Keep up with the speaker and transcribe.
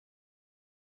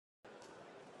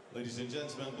Ladies and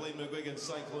gentlemen, Blaine McGuigan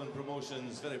Cyclone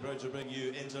Promotions, very proud to bring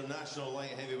you international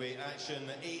light heavyweight action.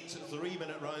 8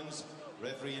 3-minute rounds.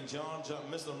 Referee in charge,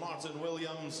 Mr. Martin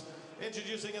Williams.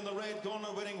 Introducing in the red corner,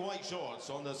 wearing white shorts.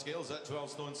 On the scales at 12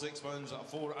 stone 6 pounds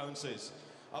 4 ounces.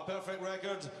 A perfect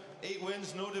record, 8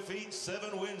 wins, no defeats,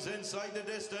 7 wins inside the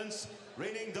distance.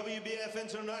 Reigning WBF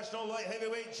International Light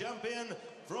Heavyweight Champion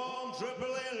from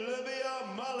Tripoli,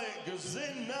 Libya, Malik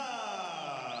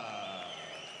Zinad.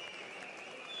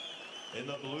 In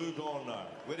the blue corner,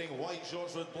 wearing white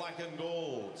shorts with black and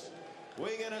gold.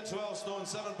 Weighing in at 12 stone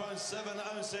 7 pounds 7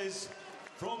 ounces.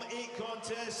 From 8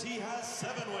 contests, he has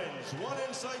 7 wins, 1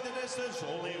 inside the distance,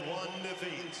 only 1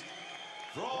 defeat.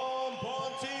 From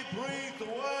Pontypridd,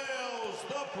 Wales,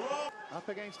 the pro. Up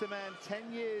against a man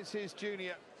 10 years his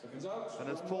junior. And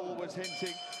as Paul was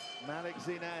hinting, Malik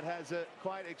Zinad has a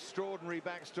quite extraordinary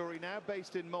backstory, now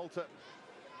based in Malta.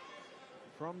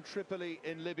 From Tripoli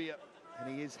in Libya.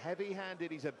 And he is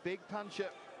heavy-handed, he's a big puncher.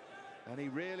 And he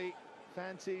really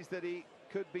fancies that he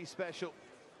could be special.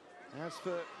 As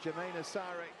for Jermaine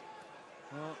Asare,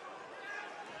 well,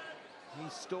 he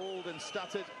stalled and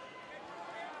stuttered.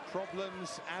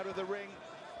 Problems out of the ring.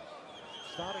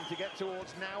 Starting to get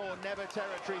towards now or never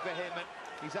territory for him. And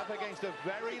he's up against a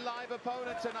very live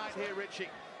opponent tonight here, Richie.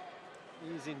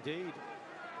 He is indeed.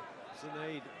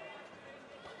 Zinad,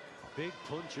 big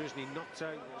puncher, isn't he? Knocked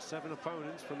out 7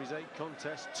 opponents from his 8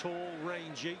 contests. Tall,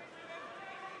 rangy.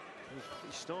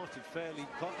 He started fairly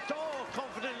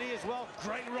confidently as well.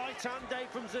 Great right-hand day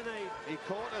from Zinad. He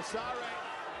caught Asare.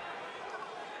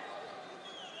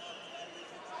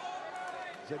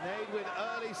 Zinad with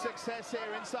early success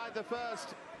here inside the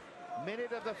first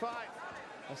minute of the fight.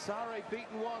 Asare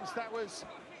beaten once. That was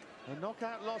a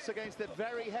knockout loss against the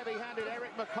very heavy-handed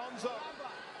Eric McConzo.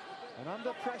 And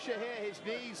under pressure here, his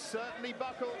knees certainly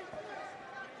buckled.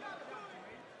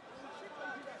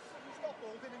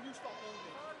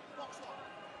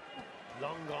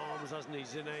 Long arms, hasn't he,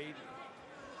 Zinad?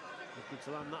 Looking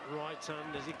to land that right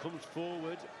hand as he comes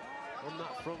forward on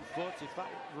that front foot. If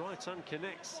that right hand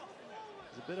connects,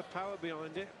 there's a bit of power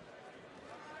behind it.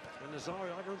 And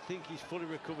Asare, I don't think he's fully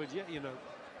recovered yet, you know.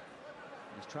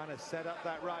 He's trying to set up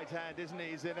that right hand, isn't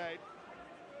he, Zinad?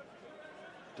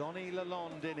 Donny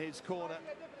Lalonde in his corner.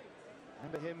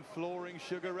 Remember him flooring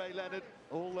Sugar Ray Leonard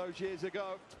all those years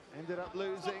ago. Ended up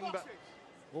losing, but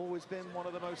always been one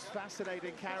of the most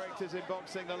fascinating characters in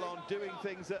boxing, Lalonde, doing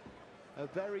things a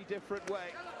very different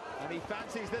way. And he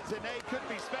fancies that Zinad could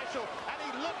be special,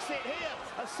 and he looks it here.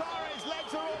 Asare's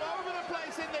legs are all over the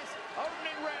place in this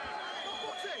opening round.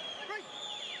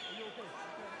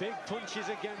 Big punches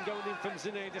again going in from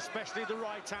Zinad, especially the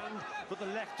right hand, but the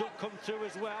left hook come through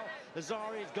as well.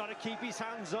 Asare's got to keep his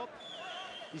hands up.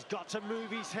 He's got to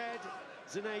move his head.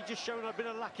 Zinad just showing a bit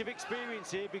of lack of experience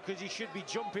here because he should be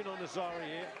jumping on Asare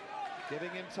here.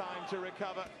 Giving him time to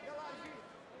recover.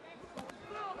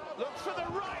 Looks for the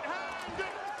right hand.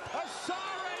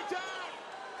 Asare down.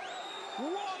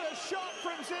 What a shot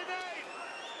from Zinad.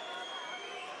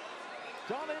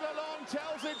 Donny Lalonde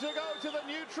tells him to go to the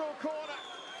neutral corner.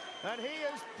 And he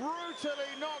is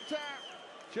brutally knocked out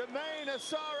Jermaine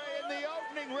Asare in the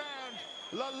opening round.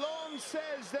 Lalonde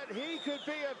says that he could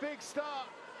be a big star.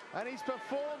 And he's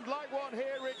performed like one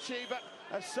here, Richie. But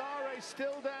Asare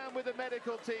still down with the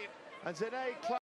medical team. And Zinad